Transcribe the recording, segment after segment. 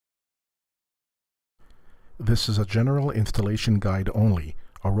This is a general installation guide only.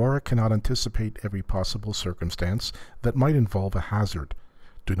 Aurora cannot anticipate every possible circumstance that might involve a hazard.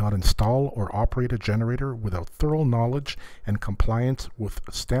 Do not install or operate a generator without thorough knowledge and compliance with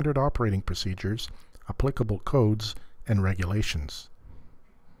standard operating procedures, applicable codes, and regulations.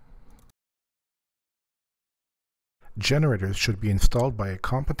 Generators should be installed by a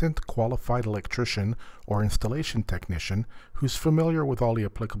competent, qualified electrician or installation technician who's familiar with all the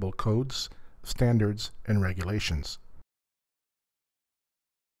applicable codes, standards, and regulations.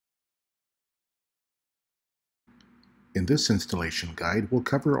 In this installation guide, we'll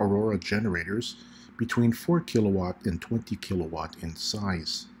cover Aurora generators between 4 kilowatt and 20 kilowatt in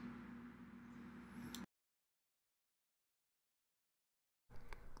size.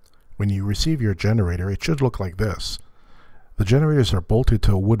 When you receive your generator, it should look like this. The generators are bolted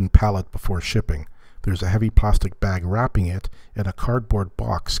to a wooden pallet before shipping. There's a heavy plastic bag wrapping it and a cardboard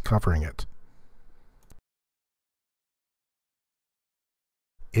box covering it.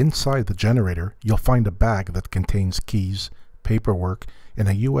 Inside the generator, you'll find a bag that contains keys, paperwork, and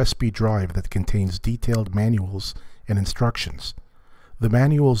a USB drive that contains detailed manuals and instructions. The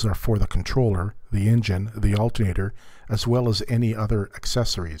manuals are for the controller, the engine, the alternator, as well as any other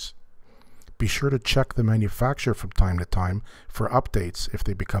accessories. Be sure to check the manufacturer from time to time for updates if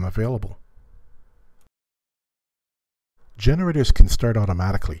they become available. Generators can start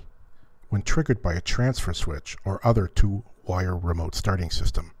automatically when triggered by a transfer switch or other two-wire remote starting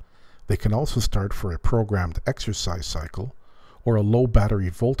system. They can also start for a programmed exercise cycle or a low battery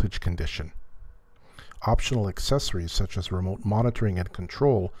voltage condition. Optional accessories such as remote monitoring and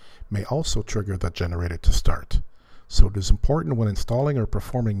control may also trigger the generator to start. So it is important when installing or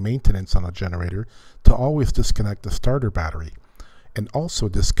performing maintenance on a generator to always disconnect the starter battery and also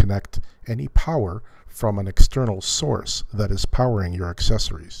disconnect any power from an external source that is powering your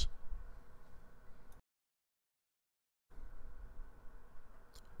accessories.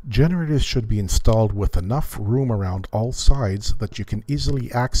 Generators should be installed with enough room around all sides that you can easily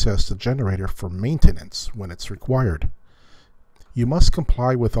access the generator for maintenance when it's required. You must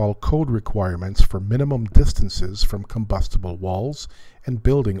comply with all code requirements for minimum distances from combustible walls and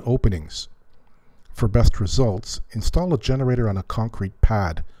building openings. For best results, install a generator on a concrete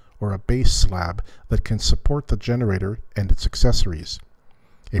pad or a base slab that can support the generator and its accessories.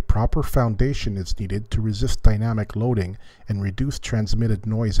 A proper foundation is needed to resist dynamic loading and reduce transmitted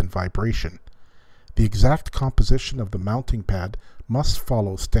noise and vibration. The exact composition of the mounting pad must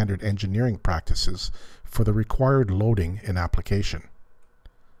follow standard engineering practices for the required loading and application.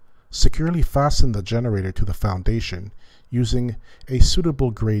 Securely fasten the generator to the foundation using a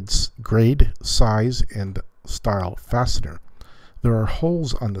suitable grade, size, and style fastener. There are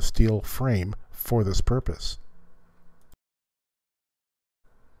holes on the steel frame for this purpose.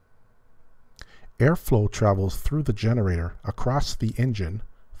 Airflow travels through the generator, across the engine,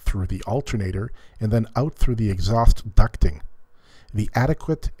 through the alternator, and then out through the exhaust ducting. The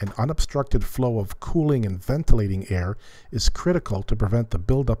adequate and unobstructed flow of cooling and ventilating air is critical to prevent the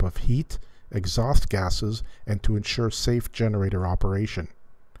buildup of heat, exhaust gases, and to ensure safe generator operation.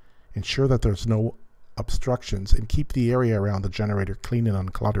 Ensure that there's no obstructions and keep the area around the generator clean and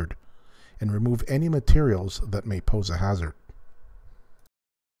uncluttered, and remove any materials that may pose a hazard.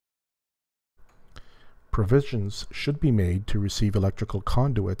 Provisions should be made to receive electrical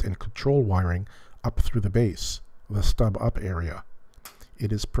conduit and control wiring up through the base, the stub up area.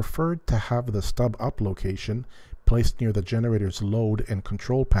 It is preferred to have the stub up location placed near the generator's load and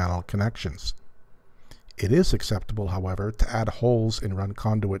control panel connections. It is acceptable, however, to add holes and run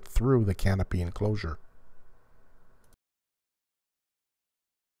conduit through the canopy enclosure.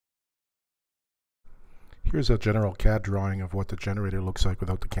 Here's a general CAD drawing of what the generator looks like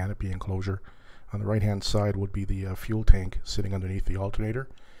without the canopy enclosure. On the right hand side would be the fuel tank sitting underneath the alternator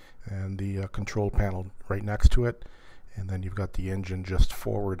and the control panel right next to it, and then you've got the engine just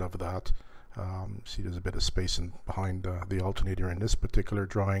forward of that. See there's a bit of space behind the alternator in this particular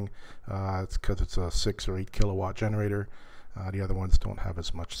drawing. It's because it's a 6 or 8 kilowatt generator. The other ones don't have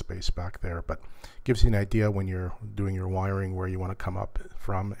as much space back there, but gives you an idea when you're doing your wiring where you want to come up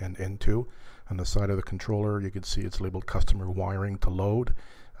from and into. On the side of the controller you can see it's labeled customer wiring to load.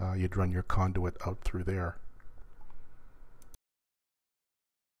 You'd run your conduit out through there.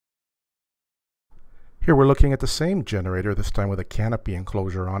 Here we're looking at the same generator, this time with a canopy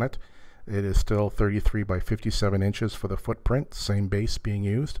enclosure on it. It is still 33 by 57 inches for the footprint, same base being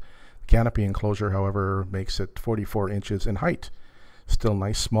used. The canopy enclosure, however, makes it 44 inches in height. Still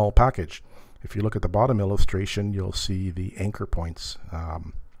nice small package. If you look at the bottom illustration, you'll see the anchor points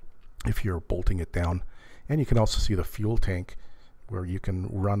if you're bolting it down. And you can also see the fuel tank where you can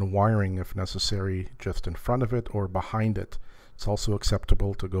run wiring if necessary just in front of it or behind it. It's also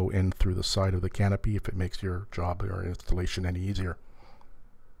acceptable to go in through the side of the canopy if it makes your job or installation any easier.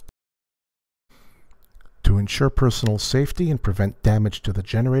 To ensure personal safety and prevent damage to the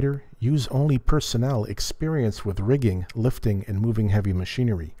generator, use only personnel experienced with rigging, lifting, and moving heavy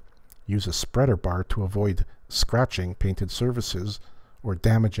machinery. Use a spreader bar to avoid scratching painted surfaces or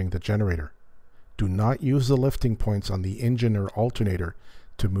damaging the generator. Do not use the lifting points on the engine or alternator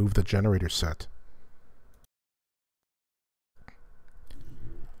to move the generator set.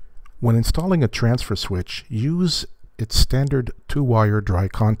 When installing a transfer switch, use its standard 2-wire dry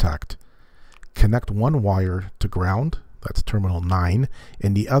contact. Connect one wire to ground, that's terminal 9,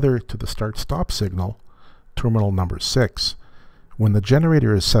 and the other to the start-stop signal, terminal number 6. When the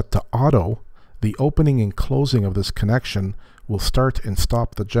generator is set to auto, the opening and closing of this connection will start and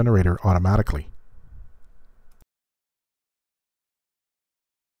stop the generator automatically.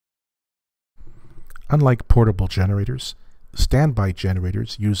 Unlike portable generators, standby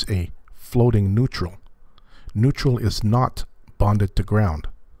generators use a floating neutral. Neutral is not bonded to ground.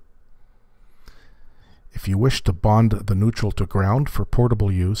 If you wish to bond the neutral to ground for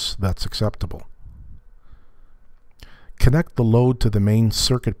portable use, that's acceptable. Connect the load to the main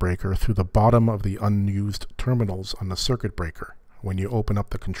circuit breaker through the bottom of the unused terminals on the circuit breaker. When you open up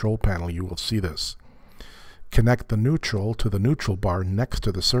the control panel, you will see this. Connect the neutral to the neutral bar next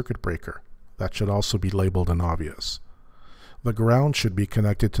to the circuit breaker. That should also be labeled and obvious. The ground should be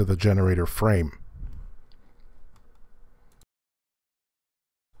connected to the generator frame.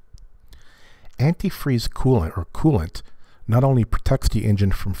 Antifreeze coolant not only protects the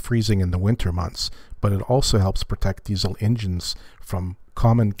engine from freezing in the winter months, but it also helps protect diesel engines from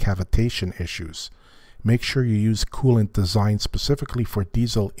common cavitation issues. Make sure you use coolant designed specifically for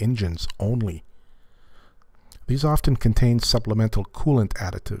diesel engines only. These often contain supplemental coolant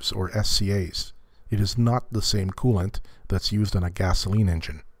additives, or SCAs. It is not the same coolant that's used on a gasoline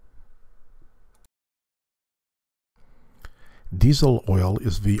engine. Diesel oil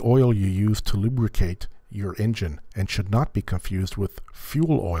is the oil you use to lubricate your engine and should not be confused with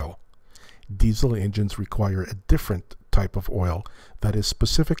fuel oil. Diesel engines require a different type of oil that is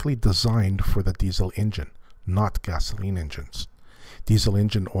specifically designed for the diesel engine, not gasoline engines. Diesel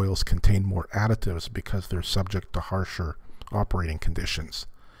engine oils contain more additives because they're subject to harsher operating conditions.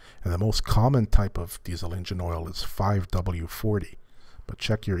 And the most common type of diesel engine oil is 5W40, but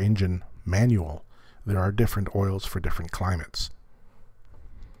check your engine manual. There are different oils for different climates.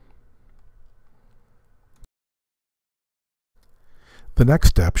 The next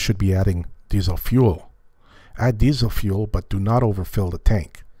step should be adding diesel fuel. Add diesel fuel, but do not overfill the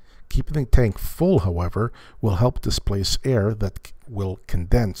tank. Keeping the tank full, however, will help displace air that will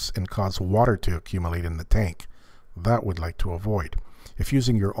condense and cause water to accumulate in the tank. That we'd like to avoid. If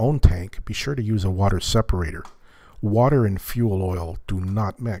using your own tank, be sure to use a water separator. Water and fuel oil do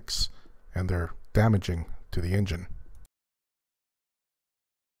not mix, and they're damaging to the engine.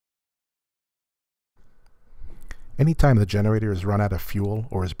 Anytime the generator is run out of fuel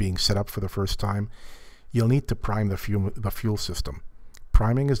or is being set up for the first time, you'll need to prime the fuel system.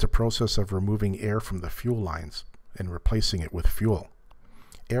 Priming is the process of removing air from the fuel lines and replacing it with fuel.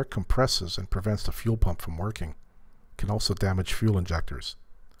 Air compresses and prevents the fuel pump from working. It can also damage fuel injectors.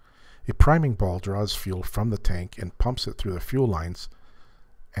 A priming ball draws fuel from the tank and pumps it through the fuel lines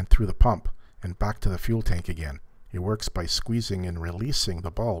and through the pump and back to the fuel tank again. It works by squeezing and releasing the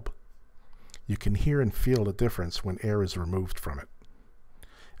bulb. You can hear and feel the difference when air is removed from it.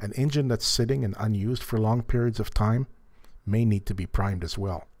 An engine that's sitting and unused for long periods of time may need to be primed as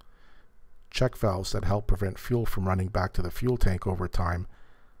well. Check valves that help prevent fuel from running back to the fuel tank over time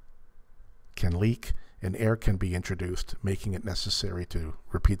can leak, and air can be introduced, making it necessary to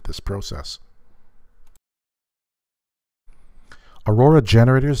repeat this process. Aurora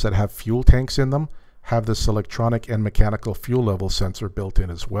generators that have fuel tanks in them have this electronic and mechanical fuel level sensor built in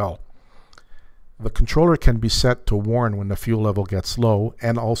as well. The controller can be set to warn when the fuel level gets low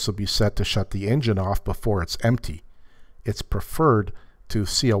and also be set to shut the engine off before it's empty. It's preferred to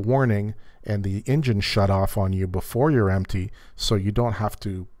see a warning and the engine shut off on you before you're empty, so you don't have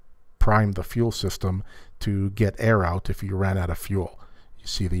to prime the fuel system to get air out if you ran out of fuel. You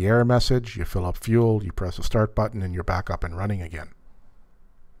see the error message, you fill up fuel, you press the start button, and you're back up and running again.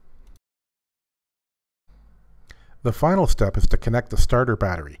 The final step is to connect the starter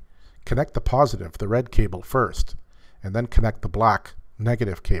battery. Connect the positive, the red cable first, and then connect the black,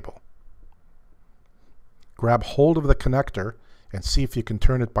 negative cable. Grab hold of the connector and see if you can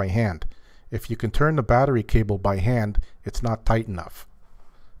turn it by hand. If you can turn the battery cable by hand, it's not tight enough.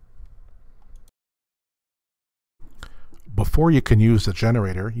 Before you can use the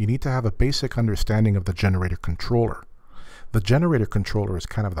generator, you need to have a basic understanding of the generator controller. The generator controller is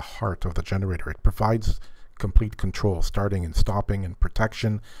kind of the heart of the generator. It provides complete control, starting and stopping and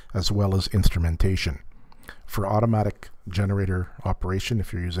protection, as well as instrumentation. For automatic generator operation,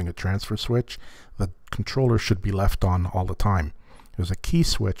 if you're using a transfer switch, the controller should be left on all the time. There's a key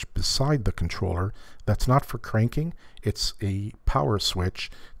switch beside the controller that's not for cranking. It's a power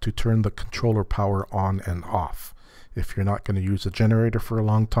switch to turn the controller power on and off. If you're not going to use the generator for a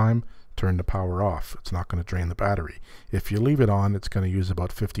long time, turn the power off. It's not going to drain the battery. If you leave it on, it's going to use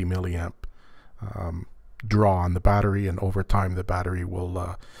about 50 milliamp draw on the battery, and over time the battery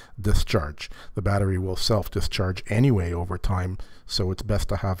will discharge. The battery will self-discharge anyway over time, so it's best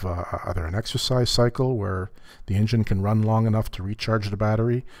to have either an exercise cycle where the engine can run long enough to recharge the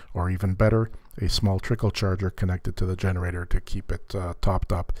battery, or even better, a small trickle charger connected to the generator to keep it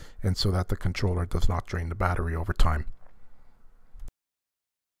topped up, and so that the controller does not drain the battery over time.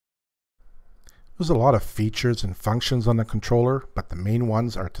 There's a lot of features and functions on the controller, but the main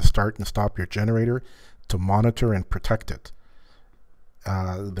ones are to start and stop your generator, to monitor and protect it.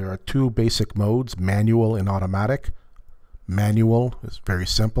 There are two basic modes, manual and automatic. Manual is very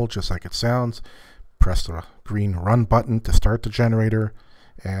simple, just like it sounds. Press the green run button to start the generator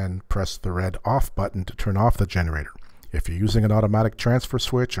and press the red off button to turn off the generator. If you're using an automatic transfer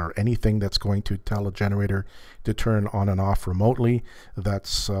switch or anything that's going to tell a generator to turn on and off remotely,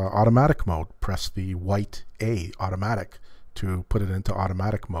 that's automatic mode. Press the white A, automatic, to put it into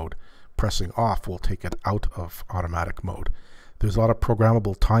automatic mode. Pressing off will take it out of automatic mode. There's a lot of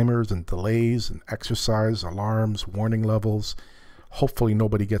programmable timers and delays and exercise, alarms, warning levels. Hopefully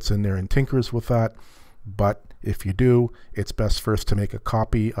nobody gets in there and tinkers with that, but if you do, it's best first to make a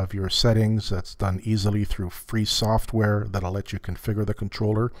copy of your settings. That's done easily through free software that'll let you configure the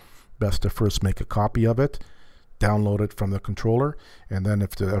controller. Best to first make a copy of it, download it from the controller, and then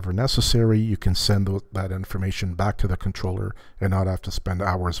if it's ever necessary, you can send that information back to the controller and not have to spend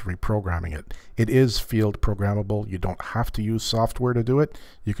hours reprogramming it. It is field programmable. You don't have to use software to do it.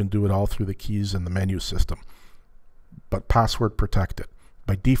 You can do it all through the keys in the menu system, but password protected.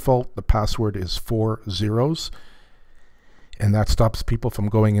 By default, the password is 4 zeros, and that stops people from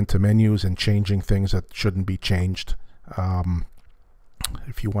going into menus and changing things that shouldn't be changed.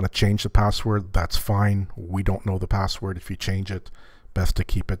 If you want to change the password, that's fine. We don't know the password. If you change it, best to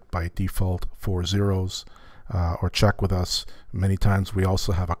keep it by default 4 zeros, or check with us. Many times we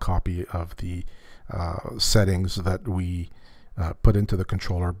also have a copy of the settings that we put into the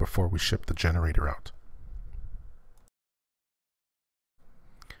controller before we ship the generator out.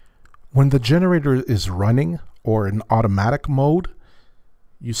 When the generator is running or in automatic mode,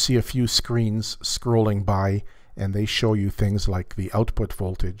 you see a few screens scrolling by, and they show you things like the output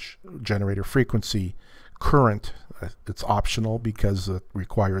voltage, generator frequency, current. It's optional because it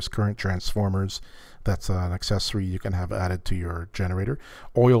requires current transformers. That's an accessory you can have added to your generator.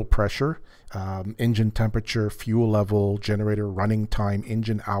 Oil pressure, engine temperature, fuel level, generator running time,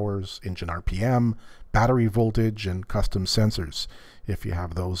 engine hours, engine RPM, battery voltage, and custom sensors, if you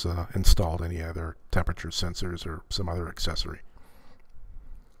have those installed, any other temperature sensors or some other accessory.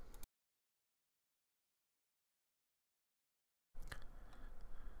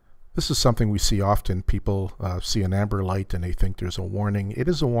 This is something we see often. People see an amber light and they think there's a warning. It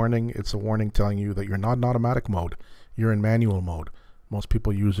is a warning. It's a warning telling you that you're not in automatic mode. You're in manual mode. Most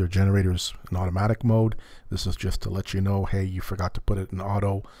people use their generators in automatic mode. This is just to let you know, hey, you forgot to put it in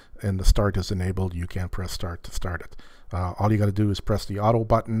auto and the start is enabled. You can't press start to start it. All you got to do is press the auto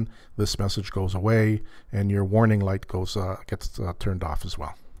button. This message goes away and your warning light gets turned off as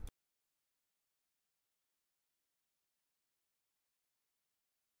well.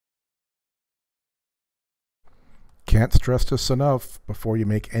 Can't stress this enough. Before you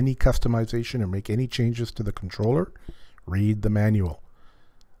make any customization or make any changes to the controller, read the manual.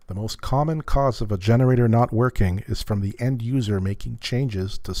 The most common cause of a generator not working is from the end user making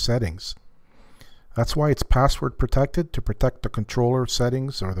changes to settings. That's why it's password protected, to protect the controller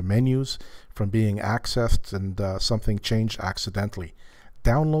settings or the menus from being accessed and something changed accidentally.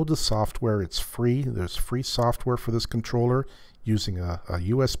 Download the software. It's free. There's free software for this controller. Using a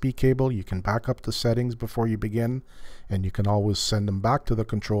USB cable, you can back up the settings before you begin, and you can always send them back to the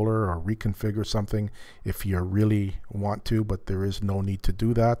controller or reconfigure something if you really want to, but there is no need to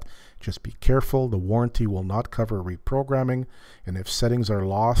do that. Just be careful. The warranty will not cover reprogramming, and if settings are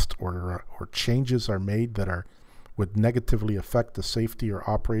lost or changes are made that would negatively affect the safety or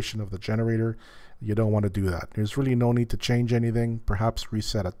operation of the generator, you don't want to do that. There's really no need to change anything. Perhaps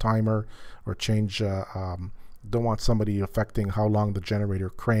reset a timer or change don't want somebody affecting how long the generator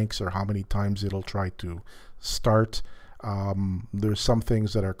cranks or how many times it'll try to start. There's some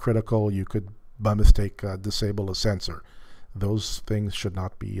things that are critical. You could, by mistake, disable a sensor. Those things should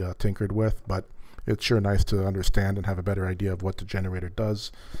not be tinkered with, but it's sure nice to understand and have a better idea of what the generator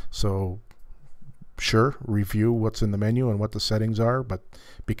does. So sure, review what's in the menu and what the settings are, but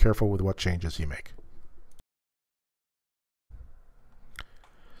be careful with what changes you make.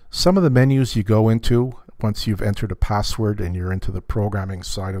 Some of the menus you go into, once you've entered a password and you're into the programming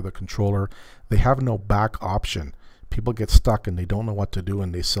side of the controller, they have no back option. People get stuck and they don't know what to do,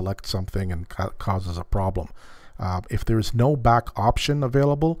 and they select something and causes a problem. If there's no back option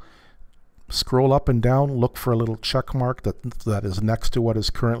available, scroll up and down, look for a little check mark that is next to what is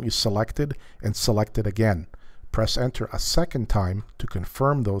currently selected, and select it again. Press enter a second time to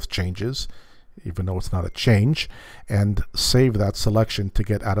confirm those changes, even though it's not a change, and save that selection to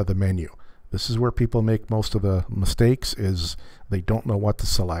get out of the menu. This is where people make most of the mistakes, is they don't know what to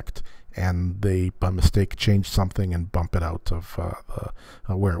select, and they by mistake change something and bump it out of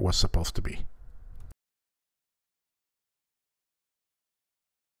where it was supposed to be.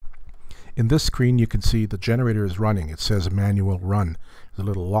 In this screen you can see the generator is running. It says manual run. There's a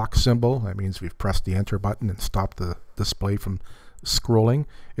little lock symbol. That means we've pressed the enter button and stopped the display from scrolling.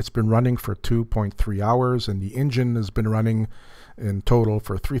 It's been running for 2.3 hours, and the engine has been running in total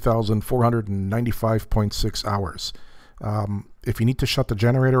for 3,495.6 hours. If you need to shut the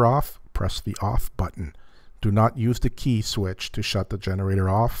generator off, press the off button. Do not use the key switch to shut the generator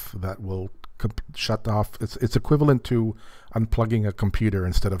off. That will shut off. It's equivalent to unplugging a computer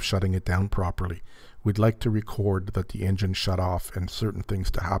instead of shutting it down properly. We'd like to record that the engine shut off and certain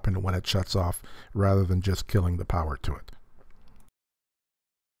things to happen when it shuts off, rather than just killing the power to it.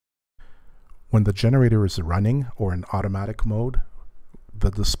 When the generator is running or in automatic mode,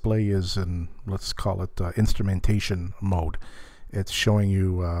 the display is in, let's call it instrumentation mode. It's showing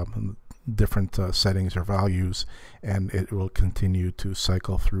you different settings or values, and it will continue to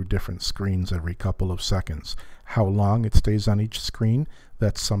cycle through different screens every couple of seconds. How long it stays on each screen,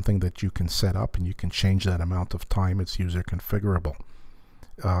 that's something that you can set up, and you can change that amount of time. It's user configurable.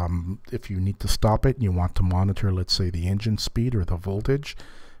 If you need to stop it and you want to monitor, let's say, the engine speed or the voltage,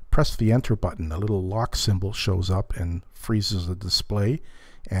 press the enter button. A little lock symbol shows up and freezes the display,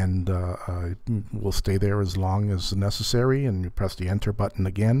 and it will stay there as long as necessary, and you press the enter button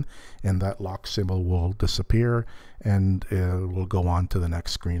again and that lock symbol will disappear, and we'll go on to the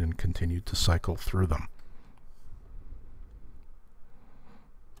next screen and continue to cycle through them.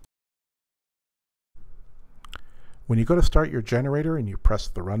 When you go to start your generator and you press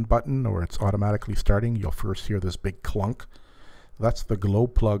the run button, or it's automatically starting, you'll first hear this big clunk. That's the glow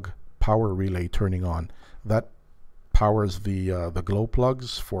plug power relay turning on. That powers the glow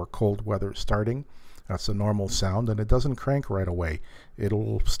plugs for cold weather starting. That's a normal sound, and it doesn't crank right away.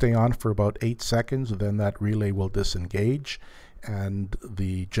 It'll stay on for about 8 seconds, then that relay will disengage and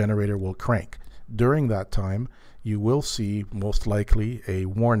the generator will crank. During that time, you will see most likely a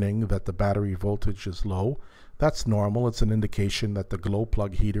warning that the battery voltage is low. That's normal. It's an indication that the glow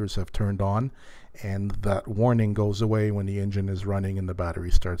plug heaters have turned on, and that warning goes away when the engine is running and the battery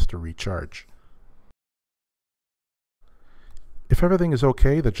starts to recharge. If everything is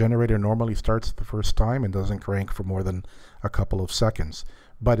okay, the generator normally starts the first time and doesn't crank for more than a couple of seconds.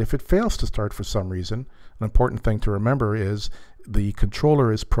 But if it fails to start for some reason, an important thing to remember is the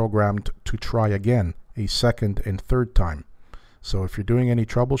controller is programmed to try again a second and third time. So if you're doing any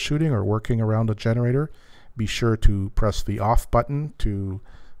troubleshooting or working around a generator, be sure to press the off button to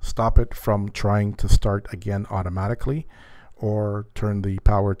stop it from trying to start again automatically, or turn the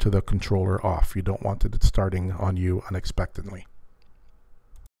power to the controller off. You don't want it starting on you unexpectedly.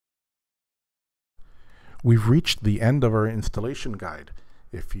 We've reached the end of our installation guide.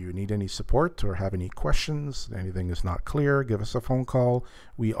 If you need any support or have any questions, anything is not clear, give us a phone call.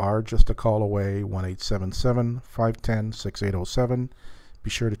 We are just a call away, 1-877-510-6807. Be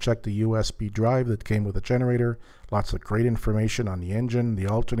sure to check the USB drive that came with the generator. Lots of great information on the engine, the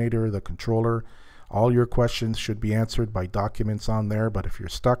alternator, the controller. All your questions should be answered by documents on there, but if you're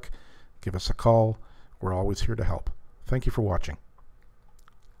stuck, give us a call. We're always here to help. Thank you for watching.